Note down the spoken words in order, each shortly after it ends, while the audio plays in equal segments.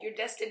your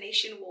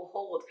destination will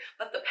hold,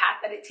 but the path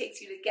that it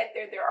takes you to get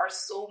there, there are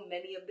so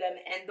many of them.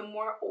 And the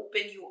more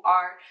open you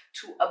are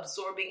to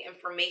absorbing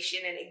information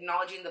and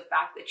acknowledging the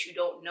fact that you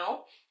don't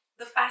know,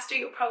 the faster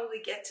you'll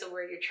probably get to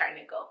where you're trying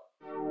to go.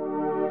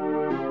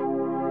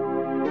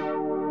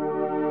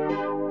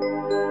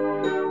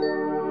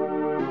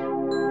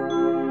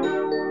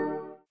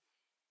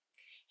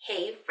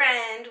 Hey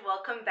friend,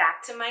 welcome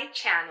back to my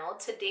channel.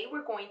 Today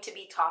we're going to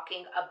be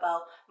talking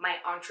about my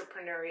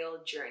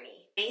entrepreneurial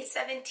journey. May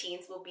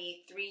 17th will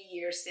be 3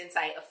 years since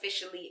I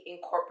officially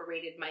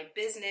incorporated my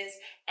business,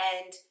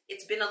 and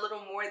it's been a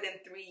little more than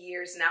 3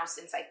 years now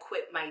since I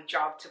quit my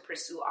job to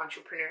pursue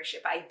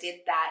entrepreneurship. I did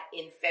that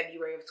in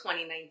February of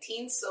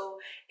 2019, so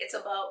it's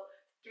about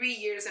 3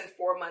 years and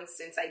 4 months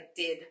since I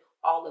did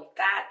all of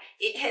that.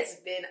 It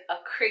has been a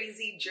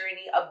crazy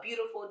journey, a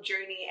beautiful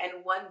journey,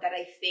 and one that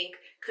I think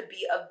could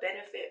be of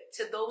benefit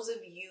to those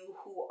of you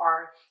who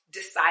are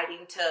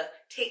deciding to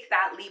take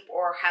that leap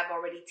or have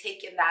already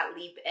taken that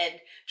leap and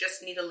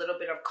just need a little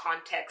bit of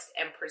context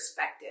and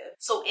perspective.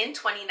 So in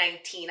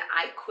 2019,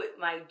 I quit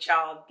my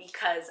job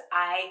because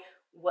I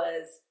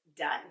was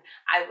done.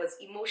 I was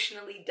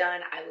emotionally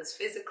done. I was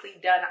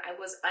physically done. I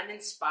was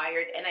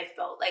uninspired, and I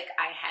felt like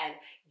I had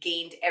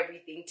gained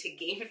everything to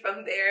gain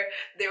from there.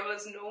 There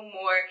was no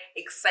more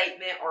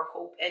excitement or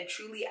hope, and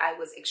truly I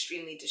was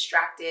extremely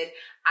distracted.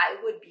 I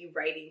would be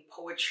writing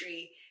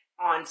poetry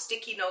on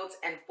sticky notes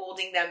and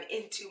folding them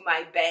into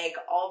my bag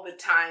all the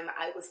time.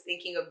 I was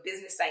thinking of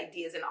business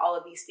ideas and all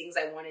of these things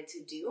I wanted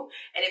to do.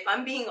 And if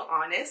I'm being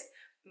honest,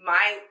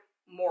 my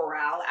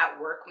morale at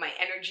work, my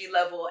energy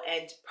level,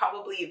 and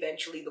probably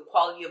eventually the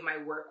quality of my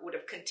work would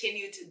have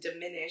continued to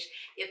diminish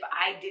if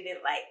I didn't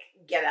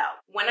get out.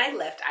 When I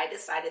left, I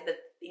decided that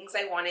things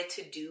I wanted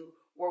to do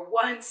were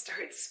 1,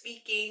 start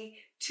speaking,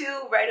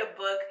 2, write a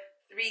book,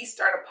 3,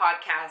 start a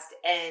podcast,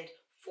 and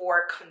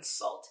 4,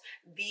 consult.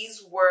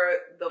 These were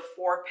the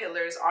 4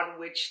 pillars on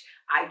which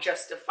I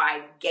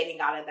justified getting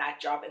out of that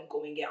job and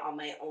going it on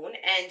my own.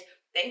 And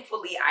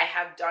thankfully, I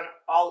have done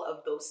all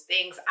of those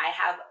things. I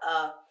have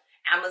a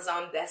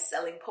Amazon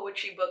best-selling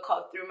poetry book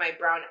called Through My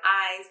Brown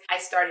Eyes. I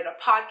started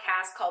a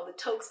podcast called the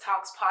Tokes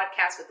Talks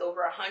Podcast with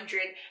over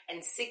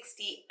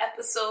 160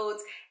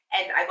 episodes.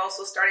 And I've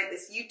also started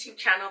this YouTube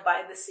channel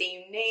by the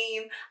same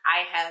name.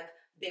 I have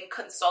been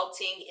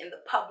consulting in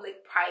the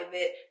public,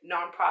 private,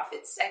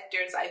 nonprofit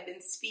sectors. I've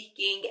been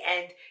speaking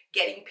and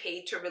getting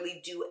paid to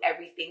really do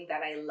everything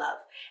that I love.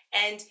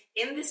 And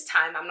in this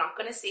time, I'm not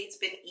going to say it's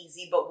been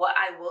easy, but what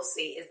I will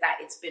say is that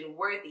it's been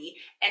worthy.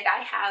 And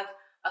I have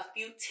a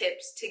few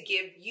tips to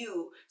give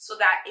you so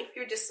that if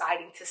you're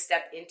deciding to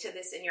step into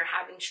this and you're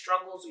having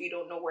struggles or you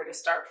don't know where to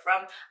start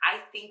from, I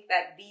think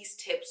that these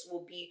tips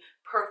will be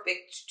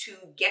perfect to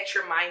get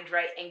your mind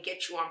right and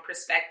get you on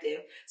perspective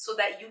so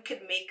that you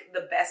can make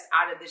the best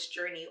out of this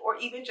journey, or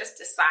even just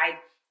decide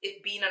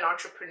if being an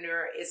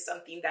entrepreneur is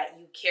something that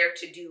you care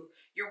to do,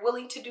 you're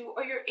willing to do,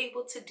 or you're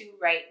able to do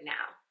right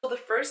now. So the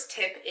first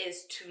tip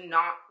is to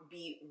not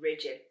be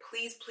rigid.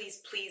 Please,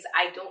 please, please,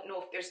 I don't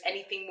know if there's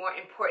anything more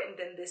important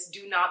than this.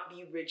 Do not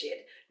be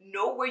rigid.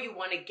 Know where you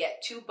want to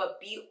get to, but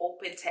be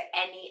open to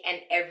any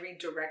and every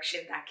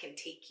direction that can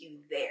take you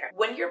there.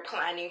 When you're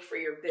planning for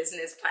your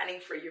business, planning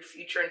for your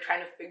future, and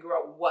trying to figure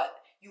out what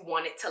you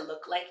want it to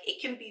look like,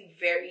 it can be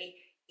very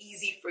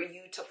easy for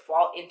you to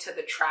fall into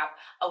the trap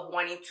of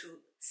wanting to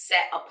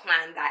set a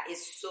plan that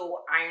is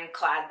so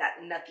ironclad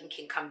that nothing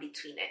can come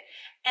between it.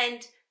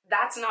 And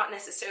that's not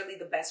necessarily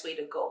the best way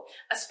to go,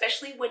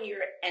 especially when you're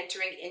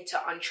entering into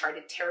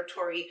uncharted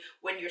territory,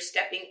 when you're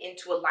stepping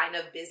into a line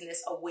of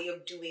business, a way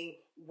of doing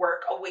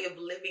work, a way of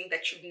living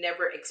that you've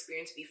never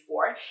experienced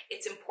before.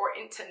 It's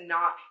important to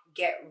not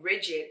get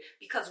rigid,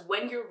 because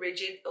when you're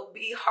rigid, it'll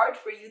be hard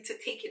for you to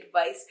take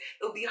advice.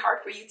 It'll be hard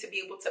for you to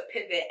be able to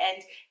pivot.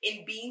 And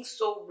in being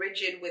so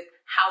rigid with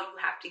how you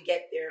have to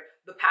get there,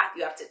 the path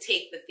you have to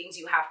take, the things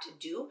you have to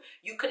do,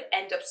 you could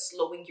end up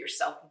slowing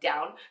yourself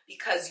down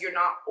because you're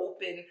not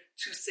open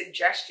to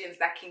suggestions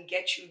that can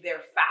get you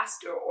there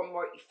faster or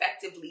more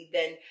effectively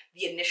than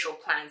the initial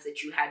plans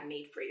that you had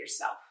made for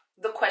yourself.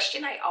 The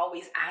question I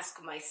always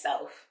ask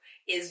myself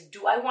is,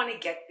 do I want to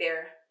get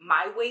there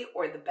my way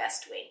or the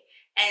best way?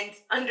 And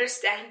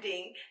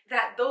understanding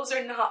that those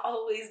are not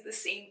always the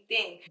same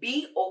thing.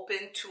 Be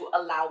open to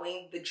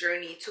allowing the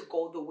journey to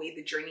go the way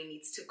the journey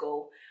needs to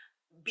go.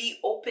 Be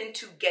open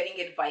to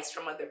getting advice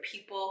from other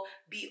people.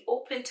 Be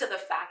open to the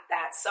fact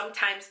that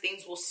sometimes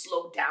things will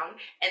slow down,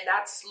 and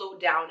that slow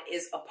down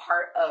is a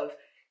part of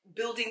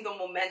building the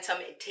momentum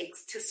it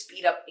takes to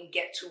speed up and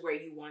get to where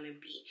you want to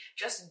be.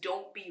 Just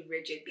don't be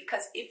rigid,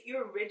 because if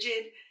you're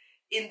rigid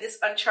in this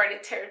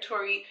uncharted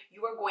territory,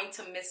 you are going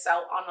to miss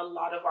out on a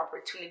lot of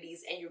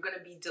opportunities, and you're going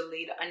to be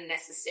delayed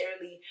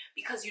unnecessarily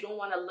because you don't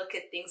want to look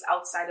at things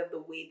outside of the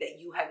way that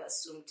you have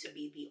assumed to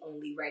be the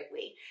only right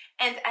way.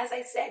 And as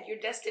I said, your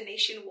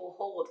destination will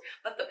hold,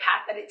 but the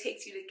path that it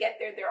takes you to get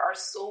there, there are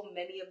so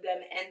many of them.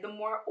 And the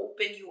more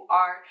open you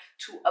are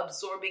to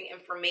absorbing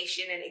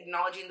information and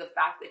acknowledging the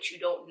fact that you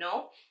don't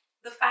know,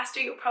 the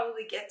faster you'll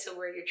probably get to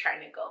where you're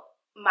trying to go.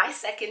 My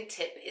second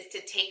tip is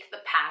to take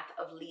the path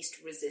of least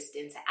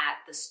resistance at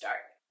the start.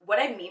 What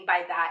I mean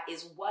by that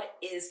is, what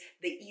is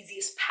the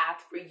easiest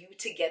path for you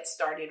to get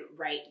started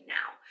right now?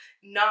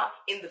 Not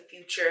in the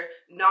future,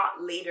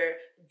 not later.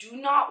 Do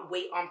not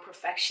wait on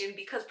perfection,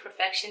 because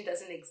perfection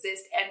doesn't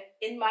exist. And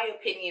in my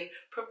opinion,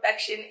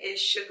 perfection is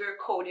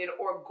sugar-coated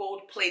or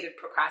gold-plated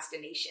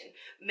procrastination.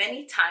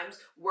 Many times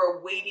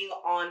we're waiting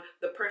on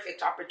the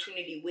perfect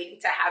opportunity, waiting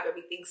to have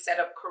everything set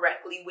up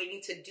correctly,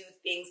 waiting to do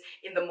things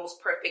in the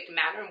most perfect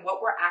manner. And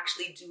what we're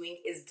actually doing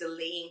is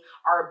delaying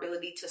our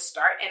ability to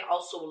start and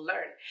also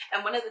learn.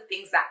 And one of the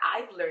things that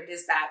I've learned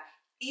is that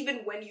even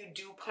when you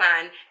do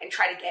plan and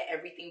try to get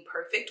everything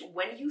perfect,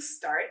 when you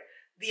start,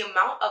 the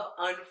amount of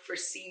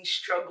unforeseen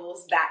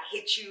struggles that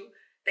hit you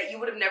that you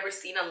would have never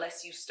seen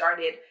unless you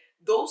started,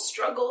 those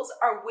struggles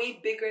are way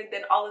bigger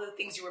than all of the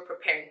things you were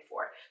preparing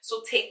for.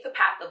 So take the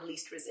path of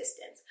least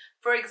resistance.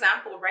 For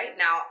example, right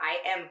now I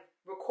am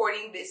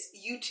recording this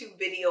YouTube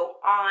video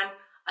on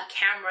a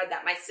camera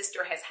that my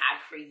sister has had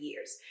for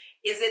years.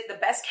 Is it the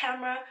best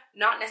camera?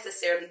 Not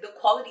necessarily. The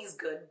quality is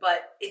good,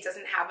 but it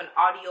doesn't have an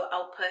audio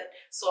output,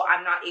 so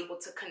I'm not able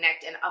to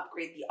connect and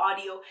upgrade the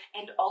audio.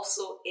 And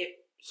also it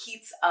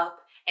heats up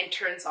and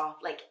turns off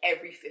like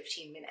every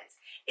 15 minutes.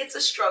 It's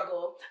a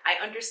struggle.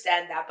 I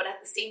understand that. But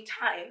at the same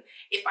time,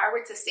 if I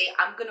were to say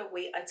I'm going to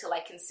wait until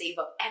I can save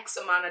up X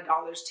amount of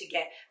dollars to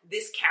get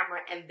this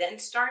camera and then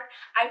start,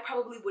 I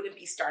probably wouldn't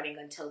be starting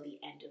until the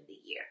end of the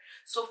year.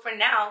 So for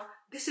now,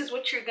 this is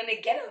what you're going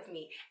to get of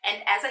me.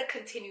 And as I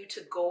continue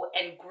to go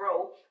and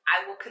grow,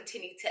 I will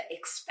continue to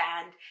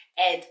expand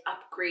and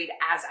upgrade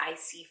as I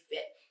see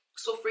fit.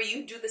 So for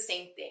you, do the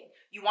same thing.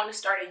 You want to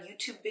start a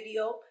YouTube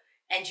video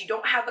and you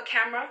don't have a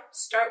camera?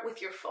 Start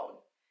with your phone.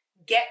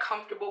 Get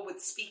comfortable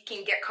with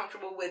speaking, get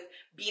comfortable with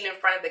being in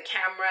front of the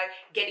camera,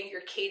 getting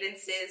your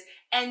cadences,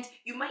 and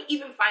you might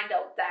even find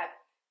out that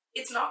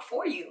it's not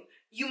for you.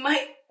 You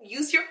might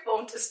use your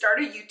phone to start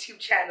a YouTube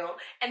channel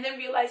and then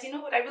realize, you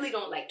know what, I really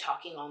don't like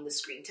talking on the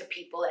screen to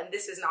people, and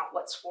this is not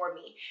what's for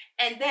me.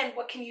 And then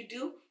what can you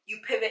do? You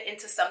pivot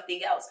into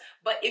something else.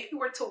 But if you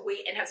were to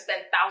wait and have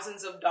spent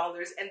thousands of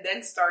dollars and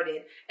then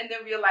started and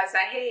then realize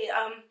that, hey,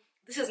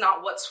 this is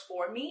not what's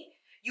for me,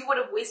 you would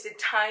have wasted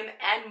time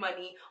and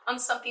money on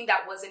something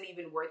that wasn't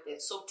even worth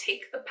it. So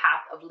take the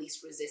path of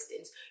least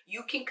resistance.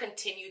 You can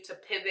continue to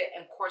pivot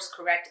and course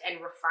correct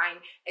and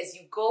refine as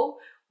you go,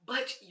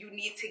 but you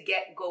need to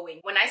get going.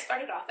 When I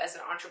started off as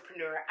an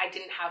entrepreneur, I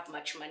didn't have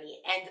much money.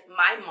 And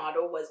my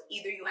motto was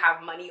either you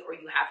have money or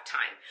you have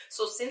time.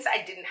 So since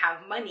I didn't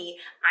have money,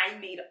 I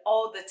made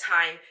all the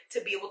time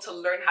to be able to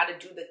learn how to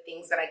do the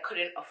things that I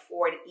couldn't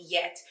afford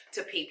yet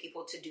to pay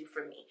people to do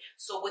for me.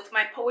 So with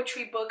my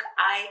poetry book,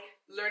 I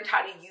learned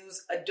how to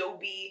use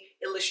Adobe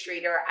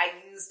Illustrator. I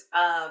used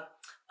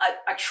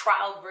a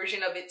trial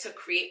version of it to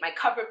create my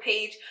cover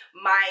page.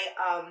 My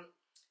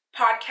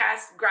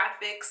podcast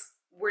graphics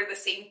were the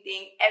same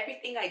thing.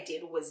 Everything I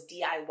did was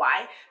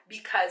DIY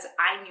because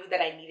I knew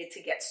that I needed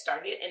to get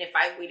started. And if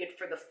I waited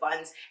for the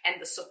funds and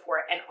the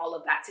support and all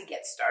of that to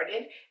get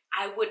started,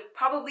 I would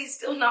probably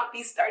still not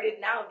be started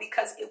now,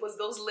 because it was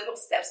those little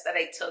steps that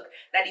I took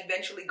that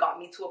eventually got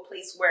me to a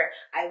place where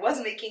I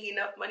was making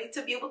enough money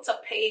to be able to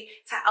pay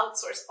to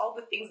outsource all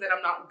the things that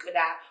I'm not good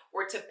at,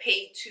 or to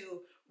pay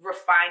to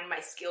refine my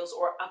skills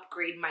or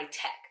upgrade my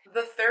tech.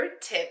 The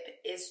third tip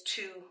is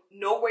to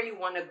know where you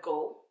want to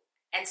go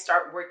and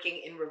start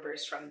working in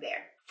reverse from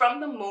there. From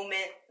the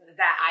moment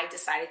that I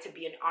decided to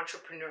be an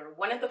entrepreneur,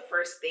 one of the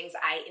first things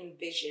I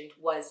envisioned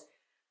was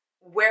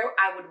where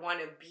I would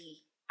want to be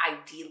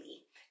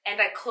ideally.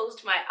 And I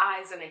closed my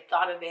eyes and I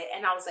thought of it,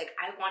 and I was like,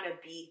 I want to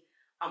be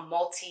a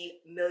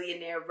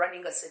multi-millionaire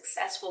running a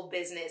successful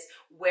business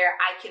where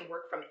I can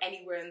work from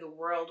anywhere in the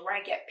world, where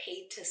I get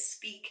paid to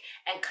speak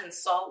and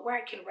consult, where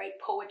I can write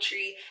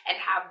poetry and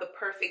have the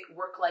perfect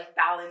work-life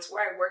balance,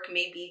 where I work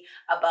maybe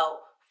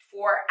about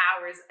 4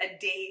 hours a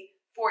day,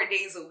 4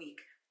 days a week.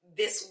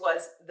 This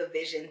was the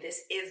vision.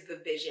 This is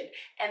the vision.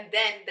 And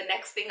then the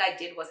next thing I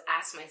did was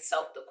ask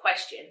myself the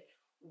question,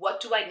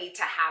 what do I need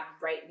to have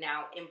right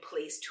now in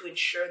place to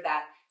ensure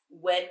that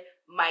when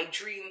my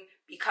dream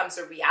becomes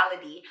a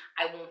reality,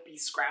 I won't be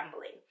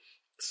scrambling?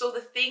 So the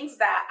things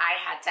that I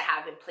had to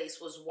have in place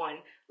was, one,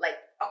 like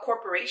a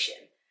corporation.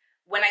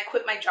 When I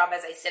quit my job,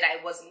 as I said,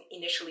 I wasn't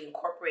initially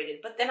incorporated,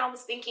 but then I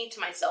was thinking to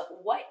myself,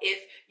 what if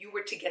you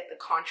were to get the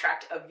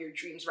contract of your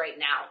dreams right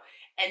now?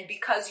 And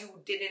because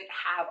you didn't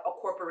have a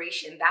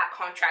corporation, that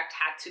contract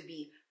had to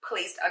be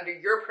placed under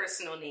your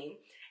personal name.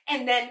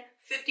 And then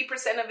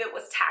 50% of it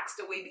was taxed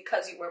away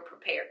because you weren't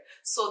prepared.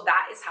 So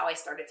that is how I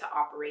started to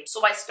operate.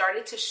 So I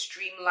started to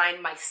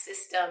streamline my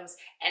systems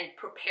and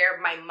prepare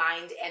my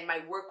mind and my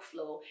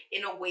workflow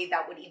in a way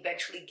that would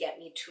eventually get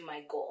me to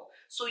my goal.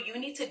 So you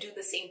need to do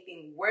the same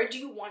thing. Where do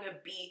you want to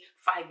be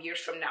 5 years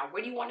from now?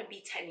 Where do you want to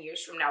be 10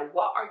 years from now?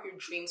 What are your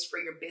dreams for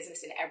your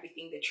business and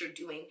everything that you're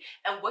doing?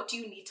 And what do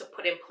you need to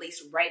put in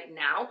place right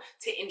now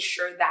to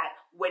ensure that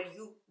when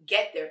you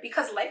get there,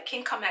 because life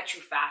can come at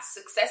you fast,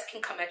 success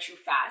can come at you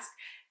fast,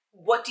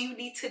 What do you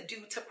need to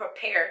do to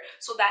prepare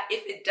so that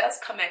if it does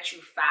come at you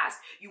fast,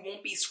 you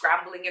won't be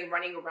scrambling and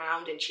running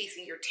around and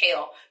chasing your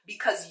tail,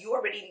 because you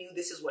already knew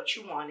this is what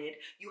you wanted.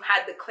 You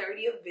had the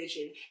clarity of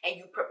vision and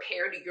you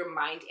prepared your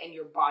mind and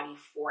your body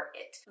for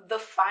it. The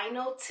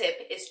final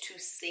tip is to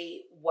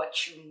say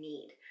what you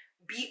need.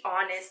 Be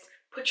honest,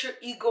 put your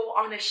ego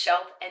on a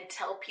shelf and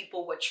tell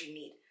people what you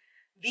need.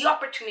 The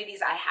opportunities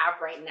I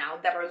have right now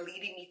that are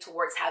leading me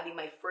towards having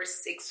my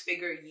first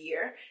six-figure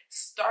year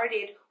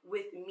started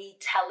with me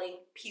telling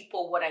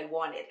people what I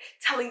wanted,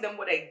 telling them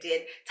what I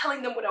did,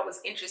 telling them what I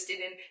was interested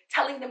in,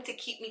 telling them to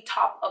keep me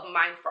top of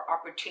mind for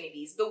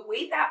opportunities. The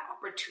way that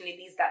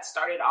opportunities that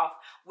started off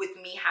with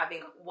me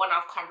having a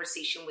one-off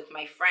conversation with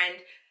my friend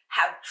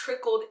have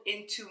trickled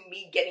into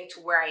me getting to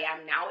where I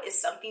am now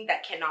is something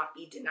that cannot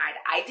be denied.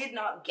 I did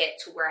not get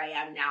to where I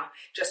am now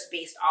just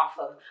based off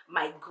of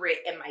my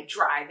grit and my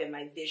drive and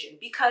my vision,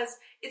 because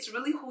it's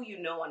really who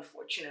you know,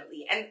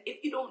 unfortunately. And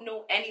if you don't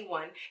know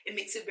anyone, it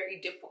makes it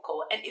very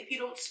difficult. And if you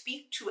don't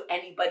speak to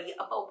anybody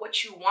about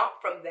what you want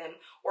from them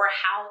or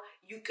how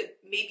you could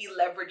maybe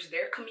leverage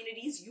their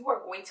communities, you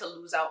are going to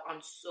lose out on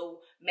so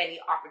many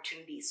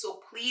opportunities. So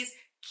please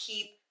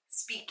keep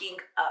speaking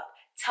up.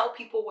 Tell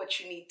people what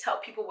you need. Tell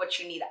people what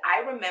you need.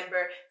 I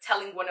remember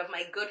telling one of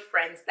my good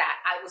friends that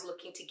I was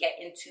looking to get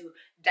into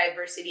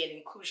diversity and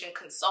inclusion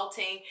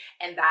consulting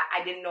and that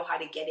I didn't know how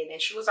to get in.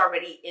 And she was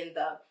already in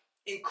the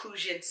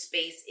inclusion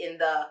space, in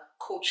the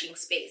coaching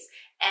space.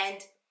 And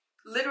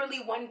literally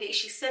one day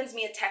she sends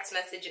me a text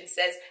message and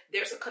says,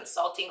 there's a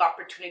consulting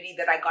opportunity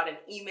that I got an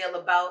email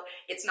about.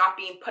 It's not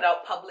being put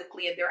out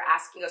publicly and they're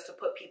asking us to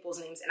put people's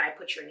names, and I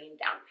put your name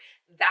down.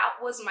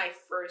 That was my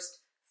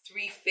first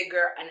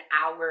 3-figure an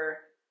hour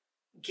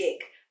gig.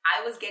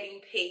 I was getting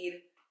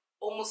paid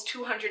almost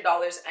 $200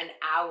 an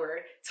hour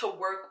to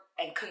work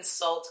and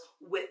consult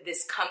with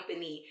this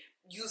company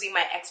using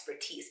my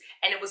expertise.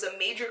 And it was a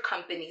major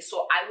company,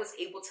 so I was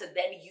able to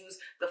then use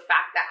the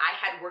fact that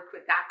I had worked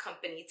with that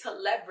company to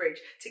leverage,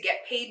 to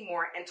get paid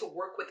more, and to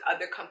work with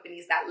other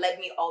companies that led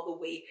me all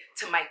the way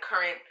to my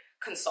current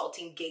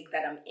consulting gig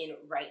that I'm in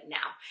right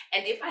now.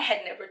 And if I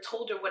had never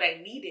told her what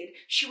I needed,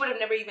 she would have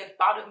never even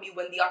thought of me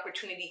when the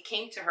opportunity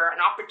came to her, an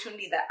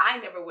opportunity that I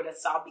never would have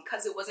saw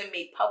because it wasn't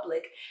made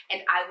public,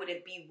 and I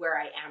wouldn't be where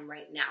I am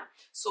right now.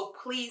 So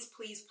please,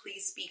 please,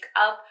 please speak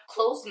up.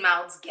 Closed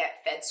mouths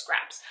get fed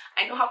scraps.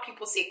 I know how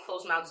people say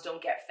closed mouths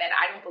don't get fed.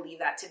 I don't believe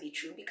that to be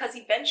true, because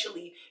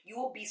eventually you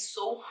will be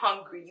so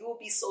hungry, you will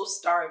be so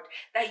starved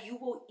that you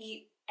will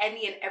eat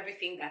any and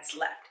everything that's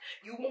left.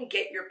 You won't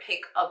get your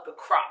pick of the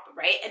crop,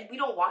 right? And we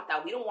don't want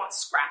that. We don't want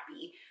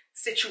scrappy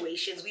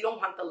situations. We don't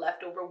want the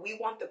leftover. We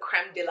want the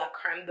creme de la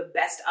creme, the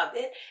best of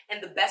it.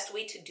 And the best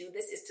way to do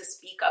this is to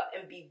speak up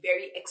and be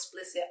very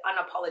explicit,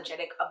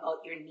 unapologetic about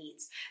your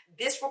needs.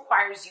 This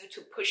requires you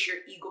to push your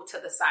ego to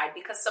the side,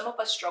 because some of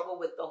us struggle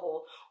with the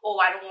whole, oh,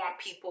 I don't want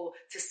people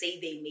to say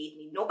they made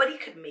me. Nobody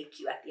could make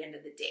you at the end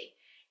of the day.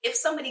 If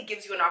somebody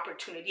gives you an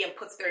opportunity and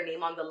puts their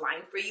name on the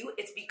line for you,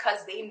 it's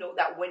because they know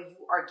that when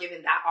you are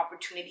given that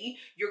opportunity,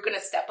 you're going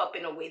to step up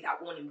in a way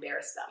that won't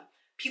embarrass them.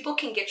 People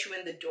can get you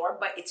in the door,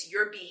 but it's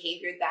your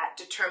behavior that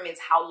determines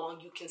how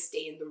long you can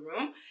stay in the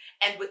room.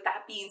 And with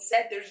that being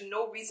said, there's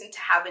no reason to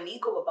have an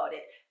ego about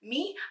it.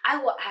 Me, I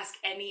will ask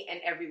any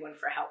and everyone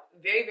for help,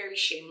 very, very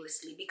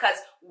shamelessly, because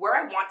where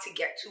I want to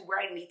get to, where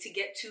I need to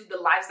get to, the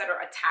lives that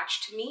are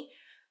attached to me,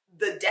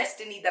 the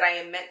destiny that I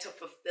am meant to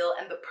fulfill,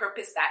 and the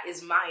purpose that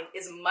is mine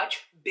is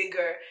much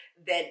bigger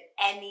than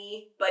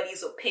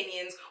anybody's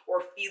opinions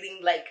or feeling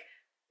like,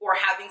 or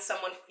having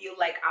someone feel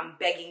like I'm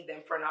begging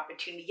them for an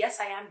opportunity. Yes,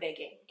 I am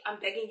begging.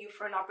 I'm begging you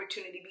for an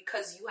opportunity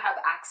because you have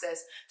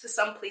access to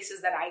some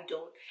places that I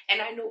don't.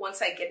 And I know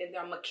once I get in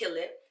there, I'm gonna kill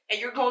it. And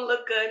you're gonna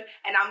look good,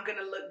 and I'm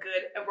gonna look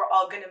good, and we're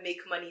all gonna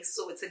make money.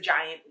 So it's a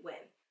giant win.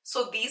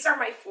 So these are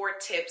my 4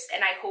 tips,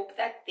 and I hope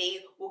that they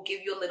will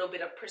give you a little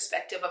bit of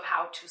perspective of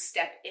how to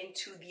step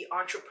into the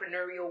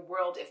entrepreneurial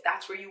world, if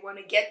that's where you want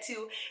to get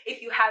to.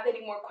 If you have any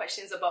more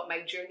questions about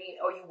my journey,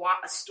 or you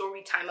want a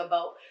story time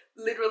about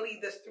literally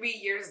the 3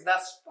 years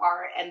thus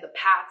far and the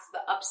paths,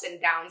 the ups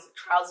and downs, the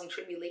trials and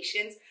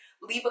tribulations,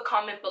 leave a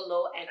comment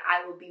below and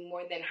I will be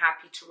more than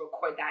happy to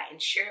record that and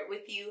share it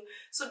with you.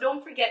 So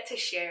don't forget to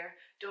share,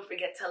 don't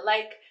forget to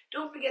like,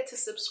 don't forget to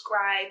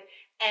subscribe,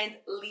 and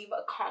leave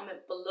a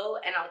comment below,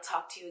 and I'll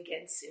talk to you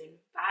again soon.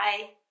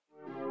 Bye.